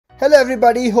Hello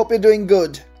everybody, hope you're doing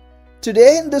good.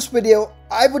 Today in this video,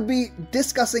 I would be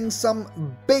discussing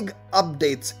some big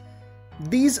updates.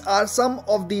 These are some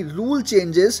of the rule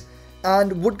changes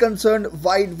and would concern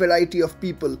wide variety of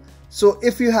people. So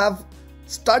if you have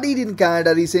studied in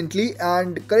Canada recently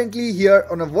and currently here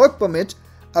on a work permit,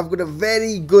 I've got a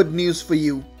very good news for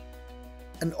you.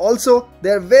 And also,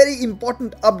 there are very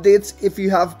important updates if you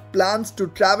have plans to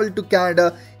travel to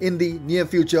Canada in the near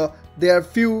future. There are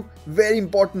few very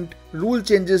important rule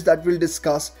changes that we'll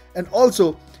discuss. And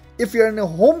also, if you're in a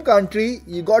home country,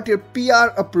 you got your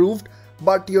PR approved,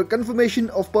 but your confirmation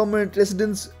of permanent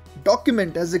residence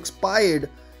document has expired.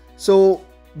 So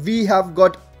we have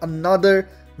got another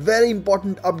very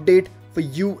important update for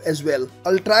you as well.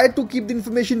 I'll try to keep the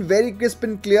information very crisp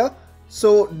and clear.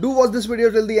 So do watch this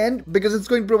video till the end because it's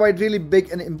going to provide really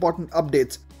big and important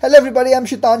updates. Hello everybody, I'm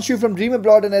Shitanshu from Dream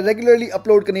Abroad and I regularly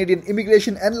upload Canadian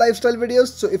immigration and lifestyle videos.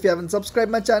 So if you haven't subscribed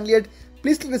my channel yet,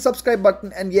 please click the subscribe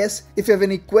button, and yes, if you have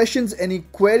any questions, any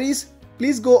queries,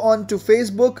 please go on to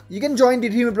Facebook. You can join the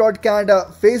Dream Abroad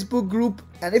Canada Facebook group,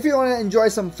 and if you want to enjoy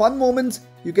some fun moments,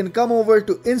 you can come over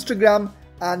to Instagram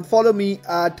and follow me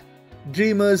at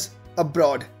Dreamers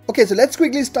Abroad. Okay, so let's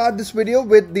quickly start this video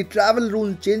with the travel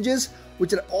rule changes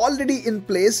which are already in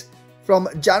place from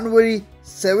January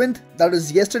 7th, that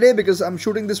is yesterday, because I'm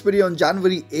shooting this video on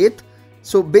January 8th.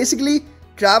 So basically,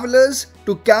 travelers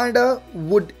to Canada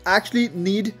would actually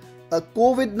need a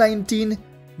COVID-19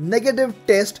 negative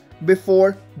test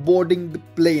before boarding the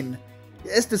plane.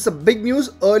 Yes, this is a big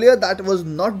news. Earlier that was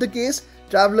not the case.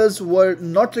 Travelers were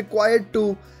not required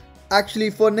to actually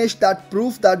furnish that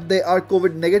proof that they are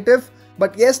COVID negative.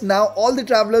 But yes, now all the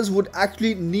travelers would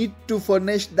actually need to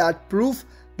furnish that proof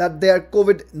that they are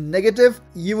COVID negative.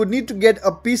 You would need to get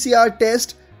a PCR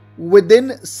test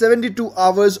within 72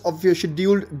 hours of your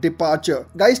scheduled departure.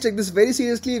 Guys, take this very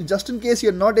seriously. Just in case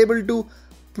you're not able to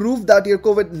prove that you're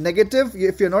COVID negative,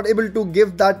 if you're not able to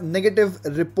give that negative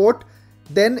report,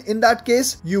 then in that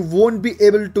case, you won't be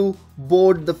able to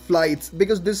board the flights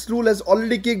because this rule has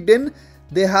already kicked in.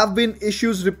 There have been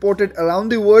issues reported around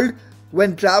the world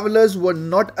when travelers were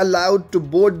not allowed to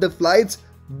board the flights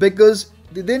because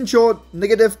they didn't show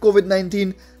negative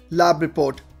COVID-19 lab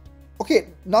report. Okay,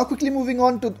 now quickly moving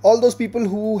on to all those people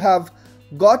who have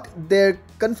got their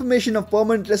confirmation of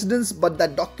permanent residence but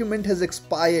that document has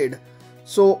expired.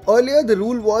 So earlier the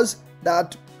rule was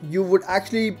that you would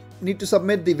actually need to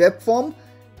submit the web form,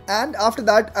 and after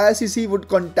that IRCC would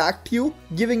contact you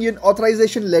giving you an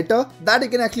authorization letter that you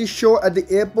can actually show at the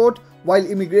airport while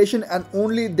immigration, and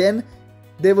only then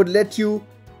they would let you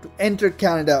to enter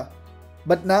Canada.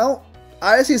 But now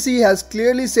IRCC has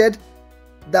clearly said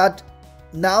that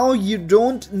now you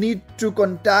don't need to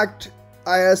contact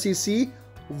IRCC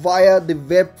via the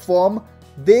web form.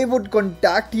 They would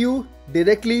contact you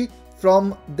directly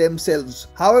from themselves.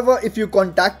 However, if you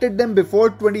contacted them before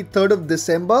 23rd of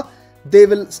December, they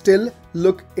will still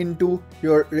look into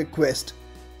your request.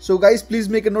 So guys, please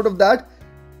make a note of that.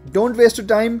 Don't waste your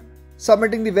time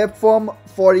submitting the web form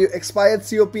for your expired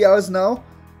COPRs now.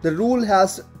 The rule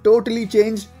has totally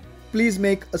changed. Please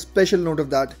make a special note of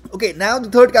that. Okay, now the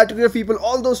third category of people,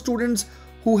 all those students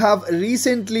who have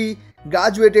recently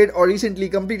graduated or recently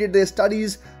completed their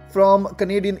studies from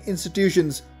Canadian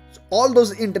institutions. So all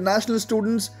those international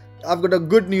students, I've got a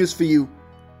good news for you.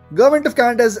 Government of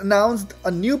Canada has announced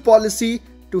a new policy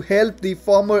to help the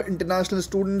former international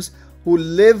students who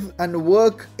live and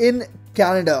work in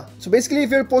Canada. So basically, if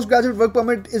your postgraduate work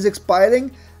permit is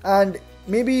expiring and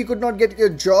maybe you could not get your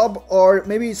job or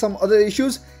maybe some other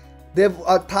issues, there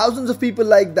are thousands of people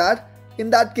like that. In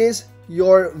that case,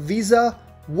 your visa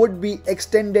would be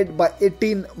extended by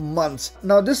 18 months.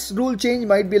 Now this rule change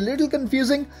might be a little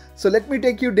confusing, so let me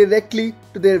take you directly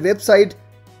to their website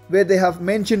where they have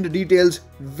mentioned the details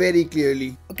very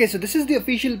clearly. Okay, so this is the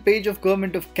official page of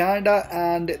Government of Canada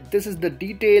and this is the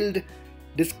detailed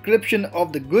description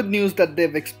of the good news that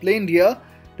they've explained here.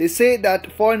 They say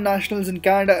that foreign nationals in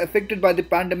Canada affected by the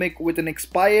pandemic with an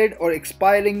expired or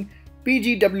expiring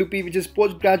PGWP, which is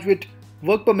postgraduate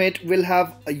work permit, will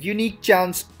have a unique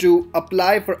chance to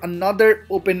apply for another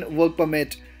open work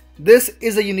permit. This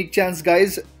is a unique chance,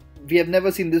 guys. We have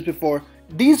never seen this before.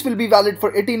 These will be valid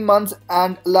for 18 months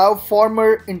and allow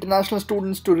former international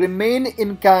students to remain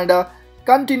in Canada,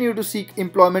 continue to seek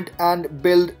employment and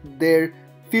build their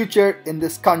future in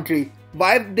this country.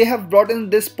 Why they have brought in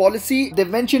this policy? They've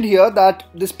mentioned here that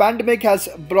this pandemic has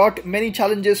brought many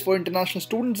challenges for international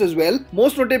students as well.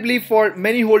 Most notably for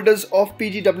many holders of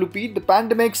PGWP, the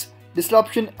pandemic's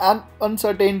disruption and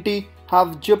uncertainty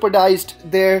have jeopardized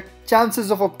their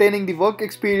chances of obtaining the work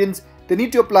experience they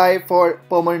need to apply for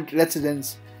permanent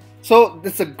residence. So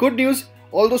this is a good news.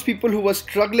 All those people who were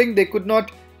struggling, they could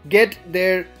not get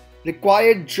their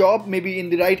required job maybe in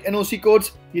the right NOC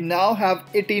codes, you now have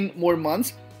 18 more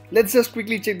months. Let's just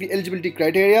quickly check the eligibility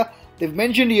criteria. They've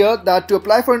mentioned here that to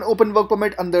apply for an open work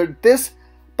permit under this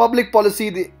public policy,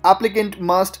 the applicant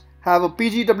must have a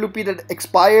PGWP that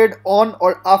expired on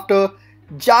or after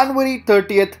January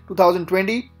 30th,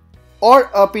 2020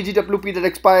 or a PGWP that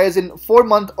expires in 4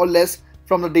 months or less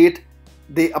from the date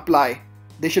they apply.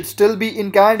 They should still be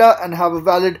in Canada and have a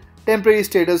valid temporary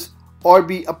status or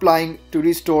be applying to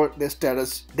restore their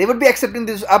status. They would be accepting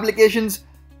these applications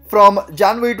from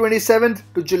January 27th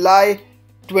to July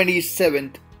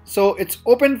 27th. So it's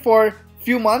open for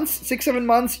few months, 6-7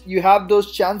 months. You have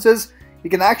those chances. You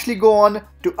can actually go on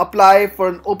to apply for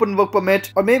an open work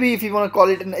permit, or maybe if you want to call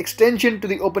it an extension to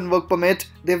the open work permit.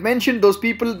 They've mentioned those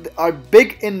people are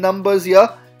big in numbers here.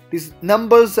 These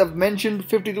numbers have mentioned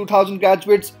 52,000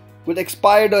 graduates with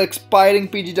expired or expiring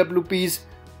PGWPs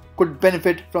could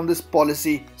benefit from this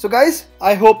policy. So guys,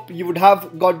 I hope you would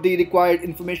have got the required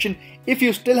information. If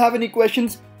you still have any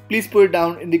questions, please put it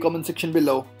down in the comment section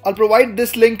below. I'll provide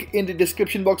this link in the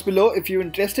description box below. If you're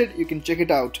interested, you can check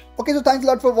it out. Okay, so thanks a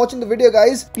lot for watching the video,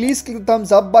 guys. Please click the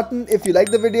thumbs up button if you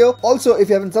like the video. Also, if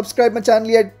you haven't subscribed my channel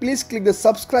yet, please click the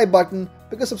subscribe button,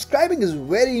 because subscribing is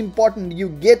very important. You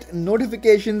get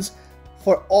notifications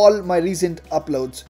for all my recent uploads.